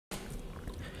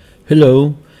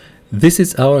Hello, this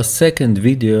is our second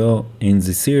video in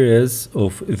the series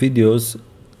of videos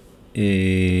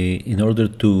in order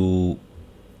to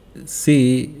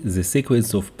see the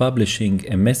sequence of publishing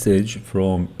a message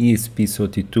from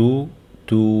ESP32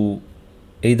 to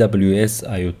AWS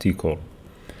IoT core.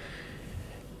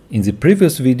 In the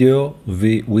previous video,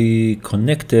 we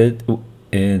connected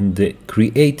and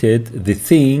created the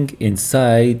thing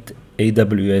inside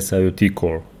AWS IoT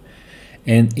core.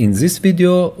 And in this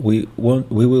video, we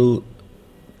will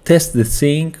test the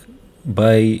thing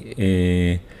by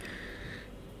a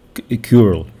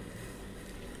curl.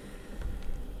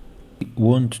 We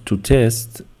want to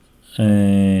test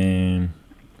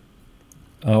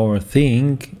our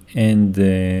thing and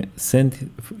send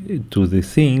to the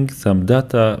thing some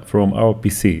data from our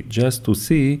PC, just to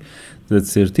see that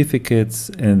certificates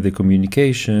and the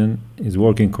communication is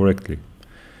working correctly.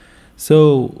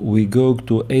 So we go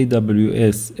to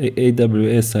AWS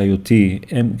IoT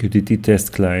MQTT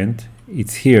test client.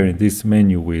 It's here in this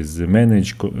menu with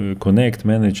manage, connect,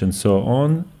 manage, and so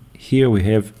on. Here we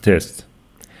have test.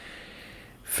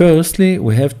 Firstly,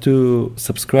 we have to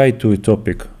subscribe to a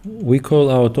topic. We call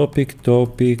our topic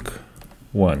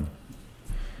 1.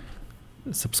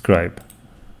 Subscribe.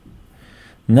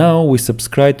 Now we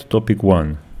subscribe to topic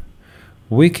 1.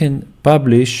 We can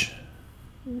publish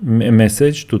a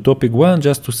message to topic 1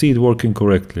 just to see it working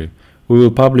correctly. We will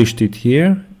publish it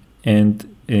here and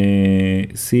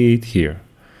see it here.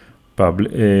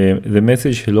 The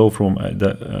message hello from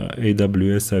the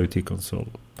AWS IoT console.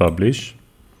 Publish.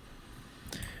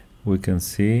 We can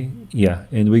see, yeah,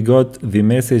 and we got the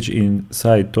message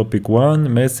inside topic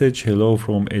 1, message hello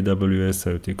from AWS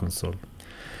IoT console.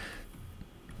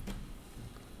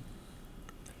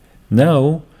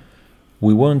 Now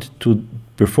we want to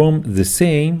perform the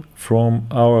same from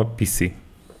our PC.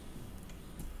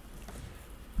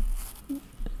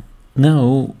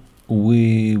 Now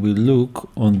we will look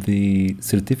on the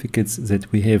certificates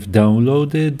that we have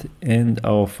downloaded and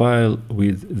our file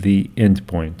with the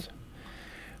endpoint.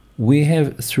 We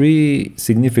have 3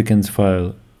 significant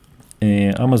files: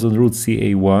 Amazon root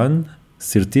CA1,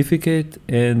 certificate,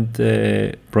 and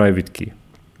private key.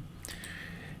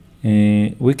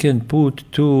 We can put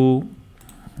 2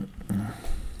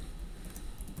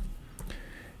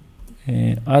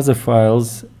 other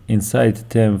files inside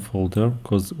temp folder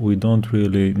because we don't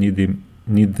really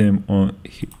need them on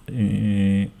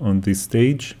this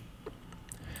stage.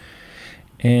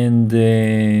 And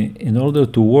in order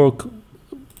to work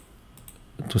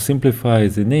to simplify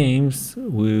the names,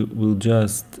 we will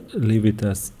just leave it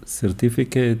as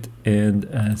certificate and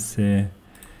as a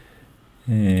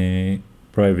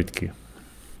private key.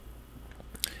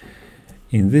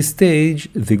 In this stage,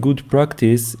 the good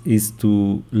practice is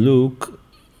to look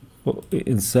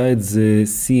inside the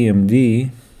CMD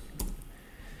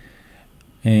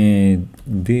and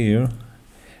there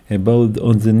about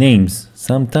on the names.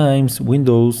 Sometimes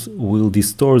Windows will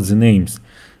distort the names.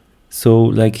 So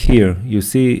like here, you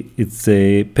see it's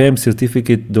a PEM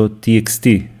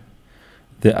certificate.txt.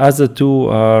 The other 2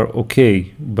 are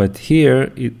okay, but here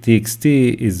txt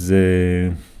is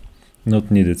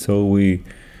not needed. So we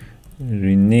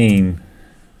rename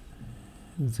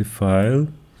the file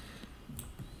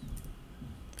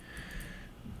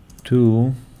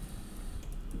to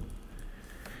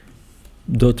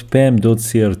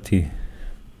 .pem.crt.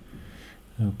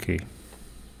 Okay.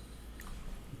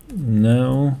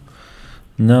 Now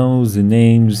the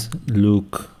names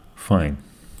look fine.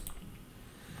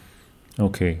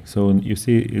 Okay, so you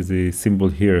see the symbol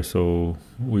here, so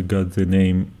we got the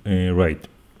name right.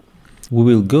 We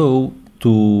will go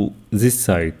to this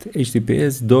site: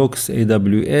 HTTPS, docs,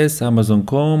 AWS,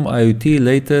 Amazon.com, IoT,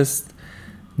 latest,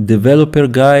 developer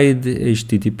guide,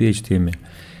 HTTP, HTML.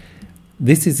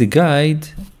 This is a guide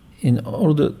in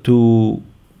order to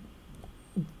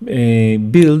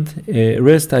build a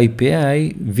REST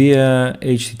API via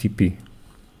HTTP.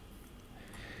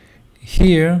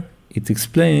 Here it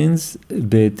explains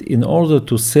that in order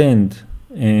to send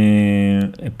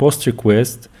a post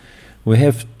request, we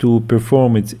have to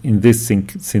perform it in this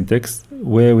syntax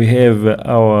where we have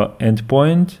our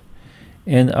endpoint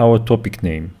and our topic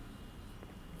name.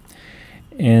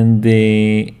 And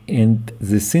the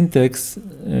syntax,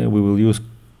 we will use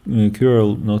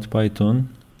curl, not Python.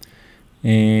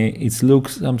 It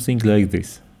looks something like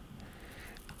this.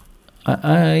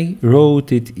 I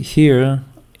wrote it here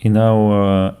in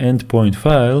our endpoint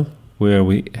file where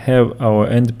we have our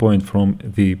endpoint from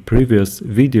the previous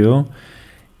video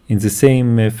in the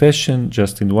same fashion,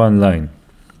 just in one line.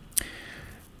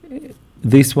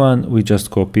 This one we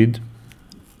just copied.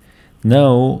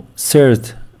 Now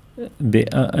cert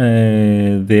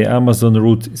the Amazon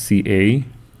root CA.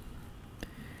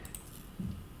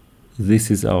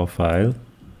 This is our file.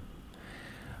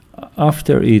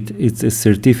 After it's a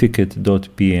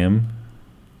certificate.pm.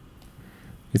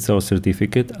 It's our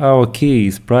certificate. Our key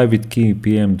is private key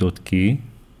pm.key.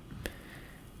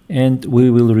 And we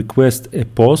will request a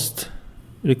post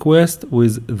request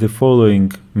with the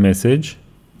following message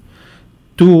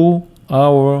to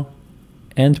our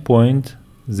endpoint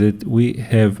that we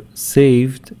have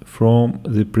saved from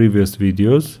the previous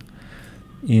videos.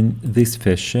 In this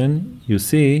fashion, you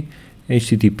see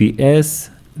HTTPS,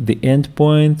 the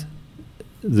endpoint,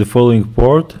 the following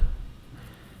port,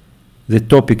 the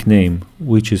topic name,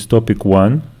 which is topic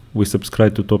 1. We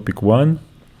subscribe to topic 1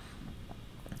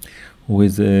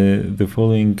 with the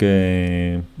following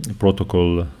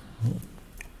protocol.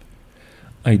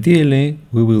 Ideally,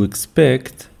 we will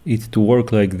expect it to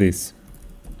work like this.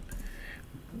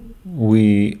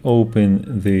 We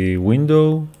open the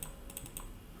window,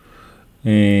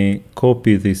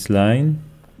 copy this line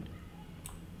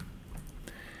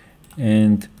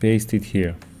and paste it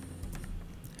here.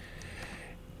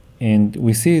 And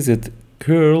we see that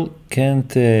curl can't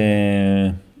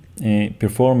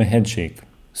perform a handshake.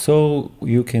 So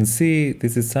you can see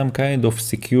this is some kind of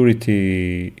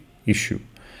security issue.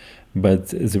 But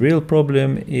the real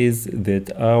problem is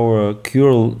that our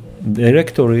curl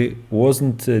directory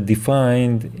wasn't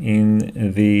defined in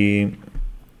the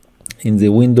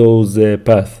Windows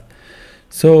path.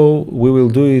 So we will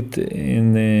do it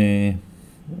in a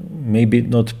maybe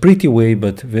not pretty way,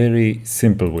 but very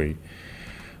simple way.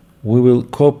 We will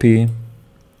copy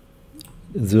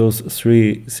those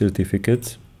 3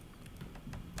 certificates,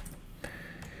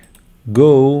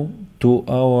 go to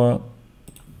our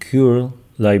curl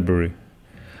library.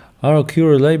 Our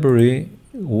curl library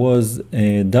was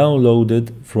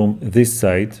downloaded from this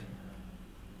site.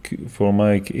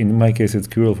 In my case, it's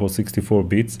curl for 64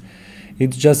 bits.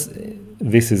 It's just,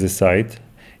 this is a site.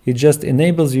 It just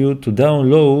enables you to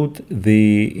download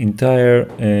the entire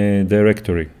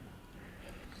directory.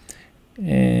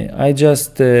 I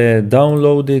just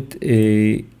downloaded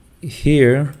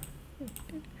here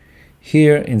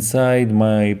inside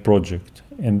my project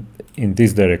and in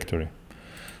this directory.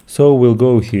 So we'll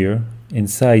go here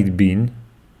inside bin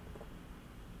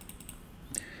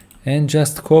and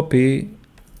just copy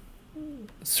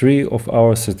 3 of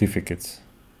our certificates.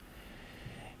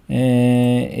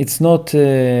 It's not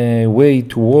a way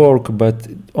to work, but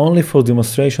only for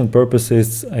demonstration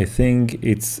purposes, I think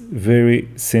it's very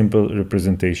simple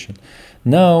representation.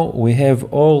 Now we have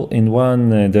all in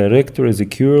one directory, the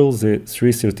curl, the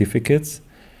 3 certificates,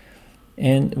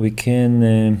 and we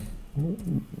can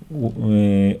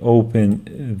open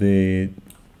the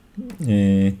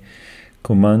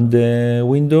command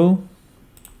window,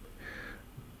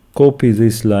 copy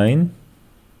this line,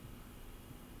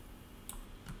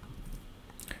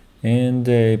 and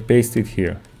paste it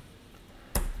here.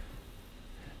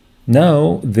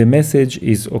 Now the message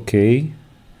is okay,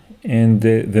 and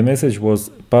the message was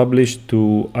published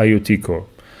to IoT core.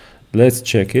 Let's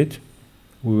check it.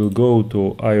 We will go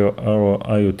to our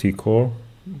IoT core.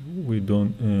 We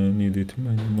don't need it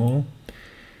anymore.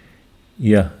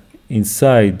 Yeah,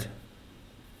 inside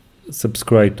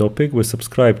subscribe topic, we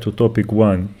subscribe to topic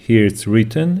 1. Here it's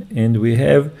written, and we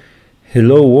have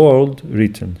hello world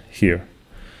written here.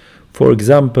 For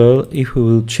example, if we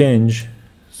will change,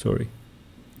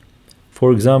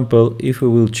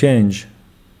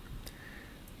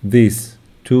 this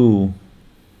to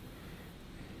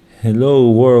hello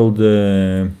world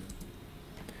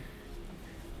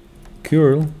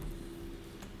curl,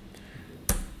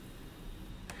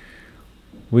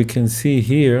 we can see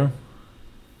here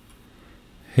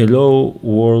hello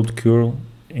world curl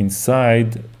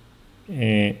inside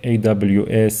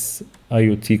AWS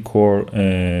IoT core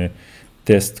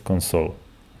test console.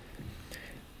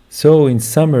 So in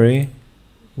summary,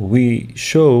 we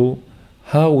show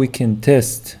how we can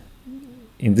test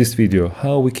in this video,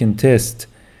 how we can test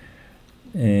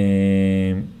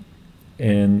an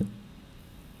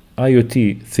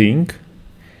IoT thing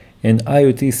and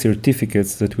IoT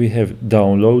certificates that we have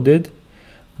downloaded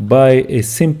by a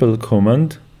simple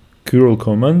command, curl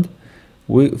command,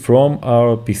 from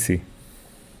our PC.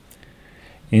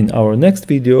 In our next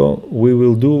video, we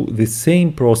will do the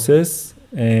same process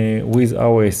with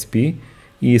our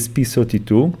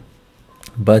ESP32,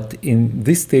 but in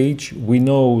this stage, we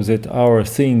know that our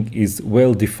thing is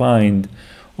well defined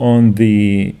on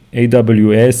the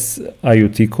AWS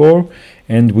IoT core,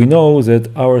 and we know that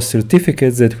our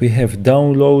certificates that we have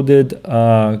downloaded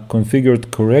are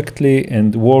configured correctly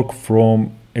and work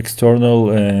from external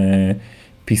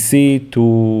PC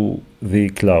to the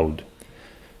cloud.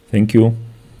 Thank you.